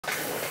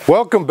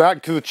Welcome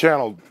back to the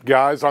channel,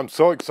 guys. I'm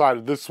so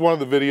excited. This is one of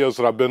the videos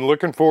that I've been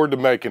looking forward to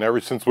making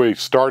ever since we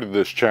started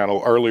this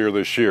channel earlier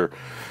this year.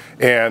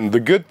 And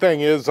the good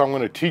thing is I'm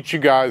going to teach you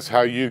guys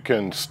how you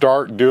can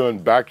start doing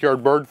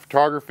backyard bird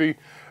photography.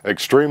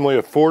 Extremely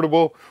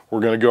affordable. We're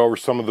going to go over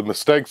some of the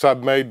mistakes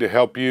I've made to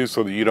help you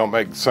so that you don't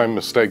make the same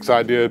mistakes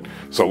I did.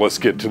 So let's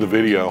get to the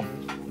video.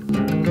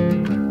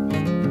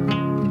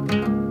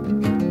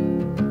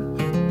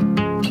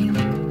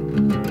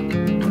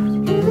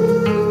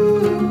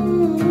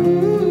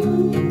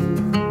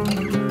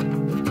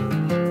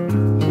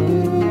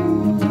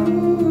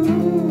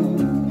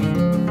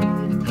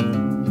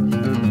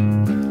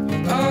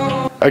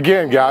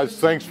 Again, guys,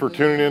 thanks for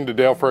tuning in to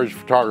Dale Frazier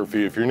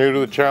Photography. If you're new to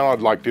the channel,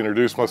 I'd like to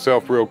introduce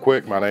myself real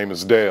quick. My name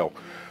is Dale.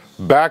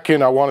 Back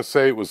in, I want to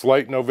say it was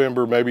late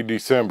November, maybe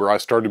December, I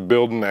started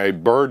building a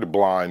bird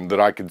blind that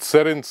I could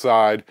set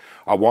inside.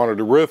 I wanted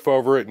a roof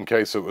over it in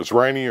case it was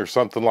rainy or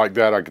something like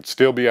that. I could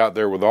still be out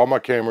there with all my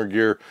camera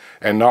gear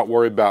and not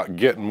worry about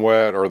getting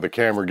wet or the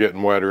camera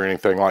getting wet or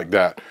anything like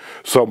that.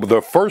 So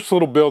the first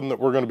little building that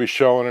we're going to be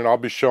showing, and I'll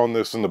be showing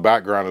this in the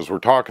background as we're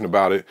talking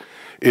about it,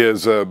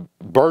 is a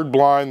bird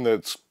blind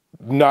that's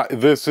not,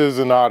 this is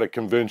not a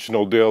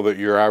conventional deal that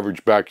your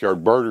average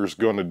backyard birder is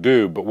going to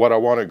do. But what I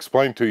want to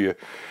explain to you,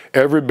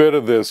 every bit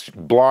of this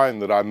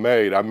blind that I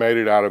made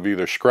it out of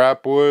either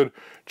scrap wood,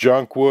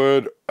 junk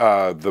wood,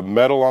 the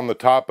metal on the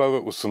top of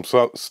it was some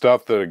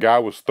stuff that a guy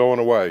was throwing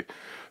away.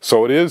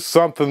 So it is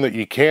something that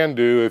you can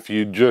do if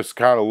you just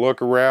kind of look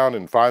around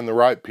and find the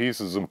right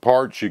pieces and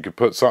parts. You could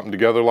put something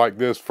together like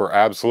this for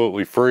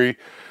absolutely free.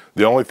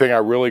 The only thing I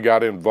really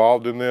got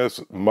involved in this,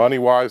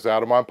 money-wise,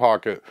 out of my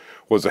pocket,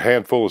 was a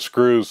handful of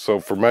screws. So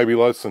for maybe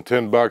less than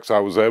 10 bucks, I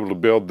was able to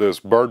build this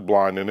bird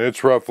blind, and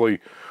it's roughly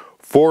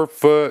 4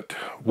 foot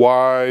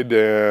wide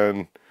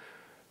and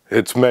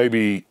it's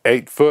maybe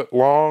 8 foot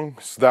long.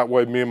 So that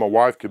way me and my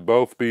wife could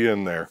both be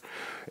in there.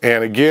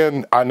 And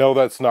again, I know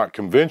that's not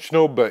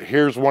conventional, but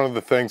here's one of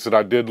the things that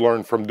I did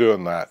learn from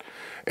doing that.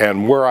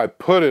 And where I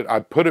put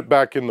it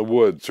back in the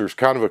woods. There's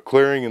kind of a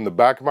clearing in the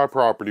back of my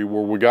property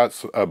where we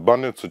got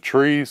abundance of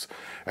trees,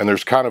 and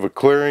there's kind of a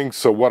clearing.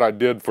 So what I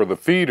did for the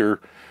feeder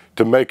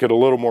to make it a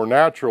little more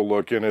natural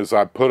looking is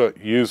I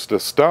used a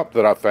stump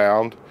that I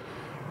found,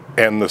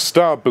 and the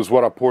stump is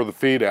what I pour the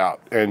feed out.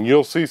 And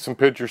you'll see some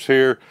pictures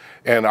here,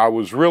 and I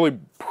was really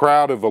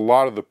proud of a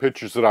lot of the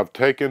pictures that I've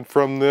taken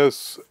from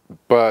this,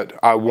 but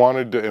I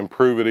wanted to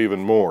improve it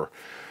even more.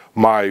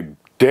 My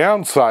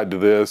downside to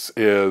this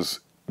is,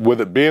 with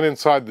it being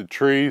inside the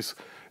trees,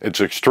 it's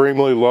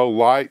extremely low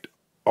light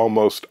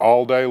almost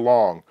all day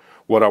long.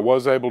 What I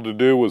was able to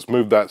do was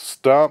move that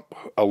stump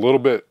a little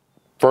bit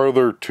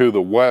further to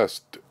the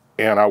west,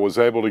 and I was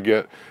able to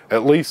get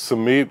at least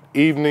some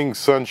evening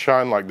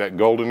sunshine, like that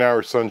golden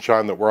hour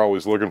sunshine that we're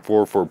always looking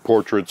for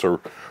portraits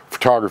or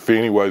photography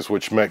anyways,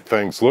 which make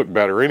things look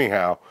better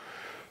anyhow,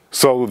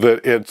 so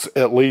that it's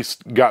at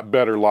least got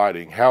better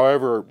lighting.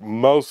 However,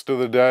 most of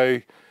the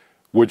day,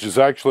 which is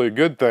actually a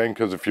good thing,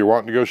 because if you're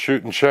wanting to go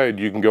shoot in shade,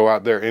 you can go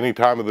out there any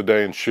time of the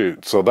day and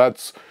shoot. So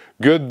that's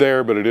good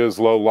there, but it is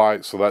low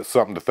light, so that's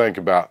something to think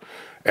about.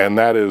 And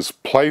that is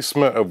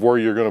placement of where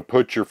you're going to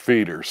put your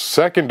feeders.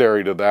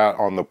 Secondary to that,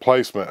 on the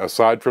placement,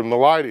 aside from the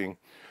lighting,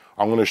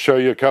 I'm going to show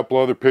you a couple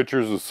other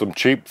pictures of some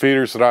cheap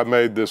feeders that I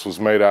made. This was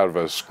made out of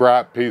a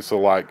scrap piece of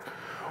like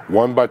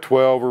 1 by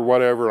 12 or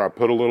whatever, and I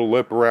put a little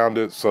lip around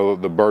it so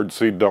that the bird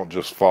seed don't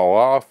just fall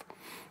off.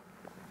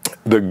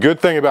 The good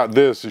thing about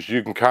this is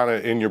you can kind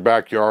of, in your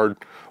backyard,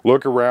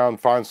 look around,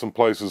 find some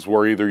places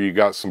where either you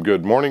got some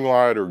good morning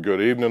light or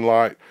good evening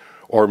light,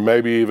 or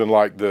maybe even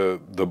like the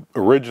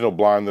original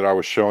blind that I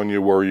was showing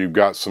you where you've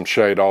got some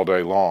shade all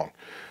day long.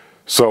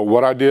 So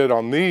what I did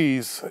on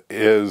these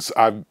is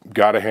I've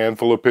got a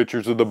handful of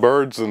pictures of the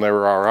birds and they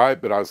were all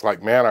right, but I was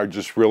like, man, I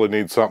just really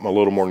need something a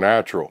little more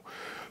natural.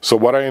 So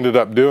what I ended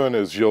up doing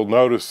is, you'll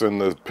notice in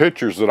the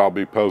pictures that I'll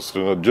be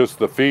posting of just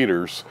the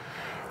feeders,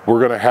 we're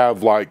going to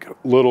have like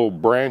little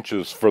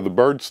branches for the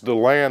birds to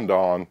land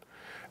on,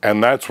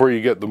 and that's where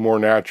you get the more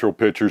natural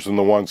pictures and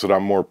the ones that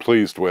I'm more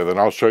pleased with, and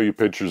I'll show you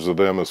pictures of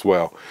them as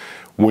well.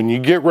 When you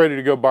get ready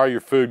to go buy your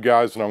food,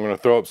 guys, and I'm going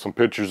to throw up some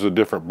pictures of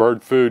different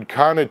bird food,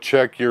 kind of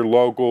check your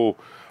local.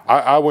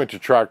 I went to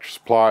Tractor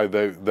Supply.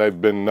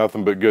 They've been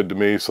nothing but good to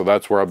me, so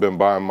that's where I've been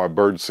buying my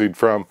bird seed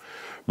from.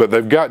 But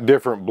they've got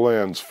different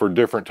blends for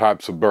different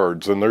types of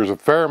birds, and there's a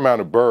fair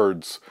amount of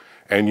birds.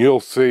 And you'll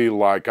see,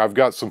 like, I've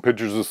got some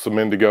pictures of some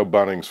indigo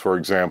buntings, for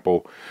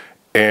example,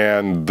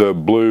 and the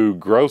blue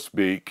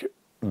grosbeak.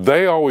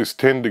 They always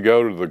tend to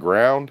go to the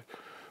ground.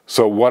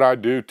 So what I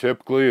do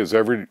typically is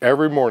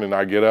every morning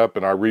I get up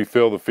and I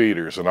refill the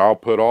feeders, and I'll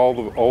put all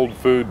the old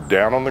food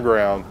down on the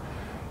ground,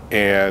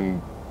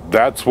 and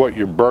that's what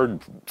your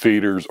bird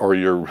feeders or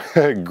your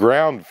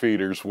ground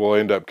feeders will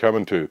end up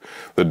coming to.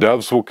 The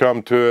doves will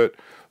come to it.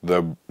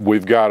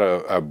 We've got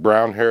a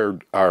brown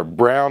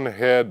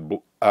head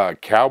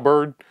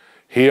cowbird.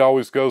 He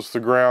always goes to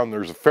the ground.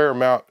 There's a fair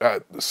amount.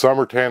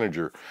 Summer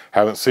tanager,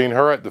 haven't seen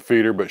her at the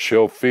feeder, but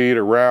she'll feed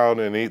around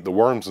and eat the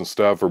worms and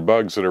stuff or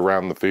bugs that are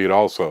around the feed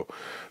also.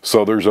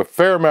 So there's a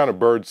fair amount of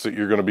birds that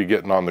you're going to be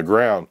getting on the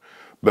ground.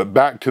 But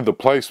back to the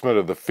placement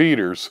of the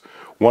feeders,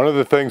 one of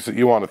the things that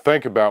you want to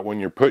think about when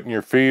you're putting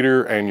your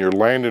feeder and your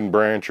landing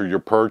branch or your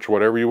perch,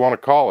 whatever you want to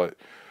call it,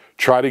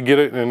 try to get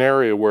it in an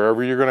area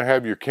wherever you're going to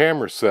have your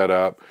camera set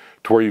up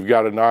to where you've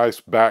got a nice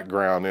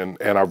background. And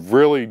I've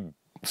really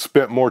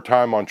spent more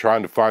time on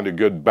trying to find a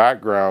good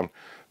background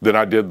than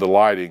I did the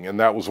lighting. And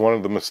that was one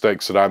of the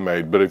mistakes that I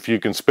made. But if you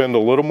can spend a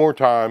little more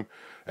time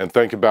and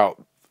think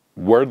about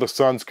where the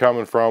sun's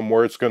coming from,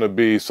 where it's going to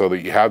be, so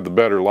that you have the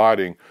better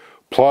lighting,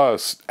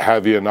 plus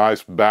have you a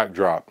nice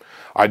backdrop.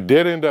 I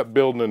did end up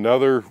building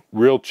another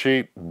real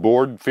cheap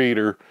board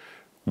feeder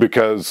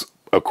because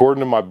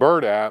according to my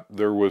bird app,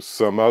 there was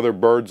some other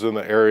birds in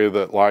the area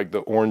that like the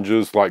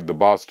oranges, like the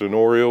Boston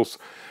Orioles,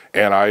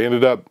 and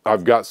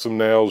I've got some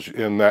nails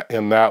in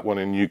that one,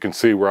 and you can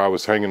see where I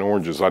was hanging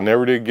oranges. I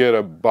never did get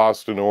a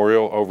Boston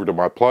Oriole over to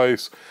my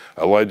place.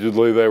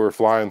 Allegedly they were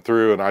flying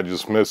through and I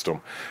just missed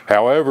them.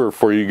 However,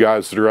 for you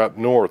guys that are up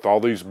north,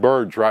 all these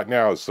birds right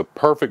now, it's the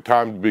perfect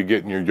time to be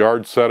getting your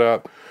yard set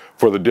up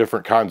for the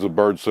different kinds of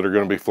birds that are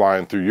going to be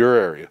flying through your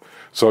area.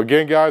 So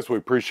again, guys, we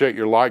appreciate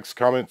your likes,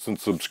 comments, and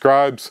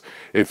subscribes.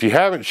 If you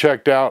haven't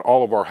checked out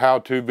all of our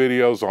how-to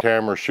videos on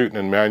camera, shooting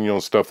and manual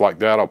and stuff like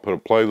that, I'll put a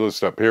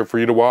playlist up here for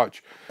you to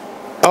watch.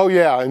 Oh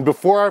yeah, and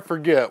before I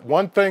forget,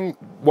 one thing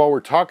while we're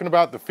talking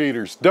about the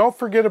feeders, don't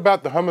forget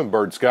about the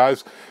hummingbirds,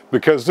 guys,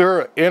 because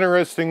they're an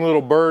interesting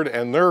little bird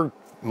and they're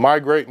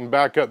migrating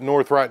back up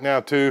north right now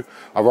too.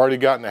 I've already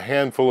gotten a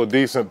handful of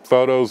decent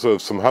photos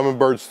of some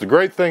hummingbirds. The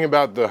great thing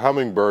about the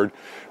hummingbird,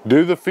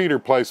 do the feeder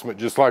placement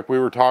just like we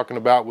were talking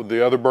about with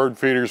the other bird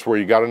feeders, where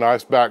you got a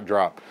nice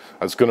backdrop.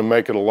 That's going to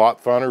make it a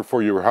lot funner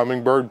for your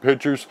hummingbird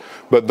pictures.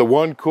 But the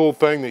one cool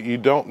thing that you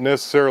don't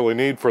necessarily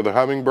need for the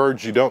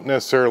hummingbirds, you don't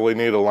necessarily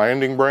need a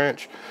landing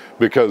branch,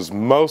 because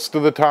most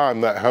of the time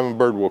that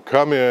hummingbird will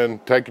come in,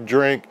 take a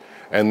drink,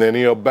 and then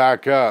he'll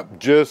back up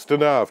just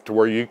enough to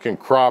where you can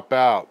crop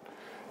out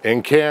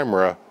in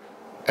camera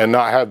and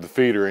not have the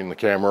feeder in the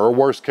camera. Or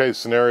worst case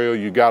scenario,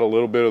 you got a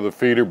little bit of the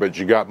feeder but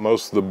you got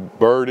most of the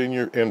bird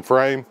in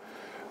frame,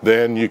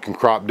 then you can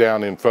crop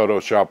down in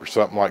Photoshop or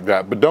something like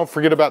that. But don't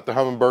forget about the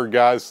hummingbird,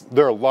 guys.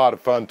 They're a lot of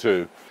fun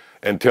too.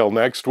 Until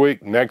next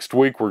week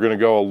we're going to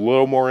go a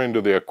little more into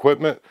the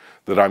equipment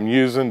that I'm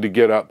using to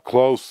get up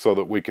close so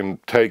that we can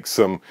take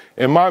some,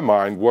 in my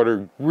mind, what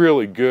are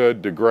really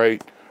good to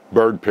great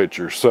bird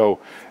pictures.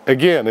 So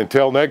again,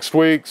 until next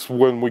week's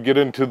when we get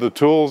into the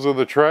tools of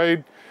the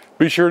trade,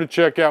 be sure to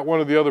check out one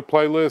of the other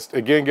playlists.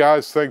 Again,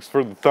 guys, thanks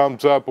for the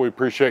thumbs up. We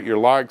appreciate your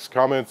likes,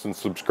 comments, and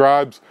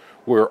subscribes.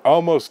 We're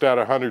almost at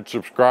 100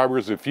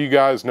 subscribers. If you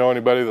guys know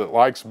anybody that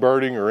likes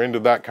birding or into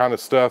that kind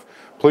of stuff,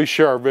 please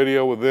share our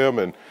video with them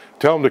and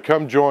tell them to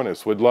come join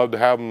us. We'd love to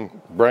have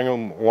them, bring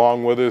them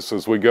along with us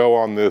as we go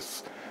on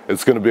this.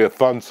 It's going to be a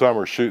fun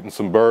summer shooting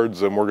some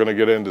birds, and we're going to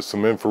get into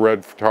some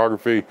infrared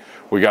photography.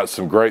 We got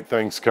some great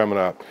things coming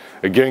up.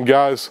 Again,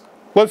 guys,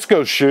 let's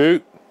go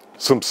shoot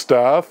some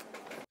stuff.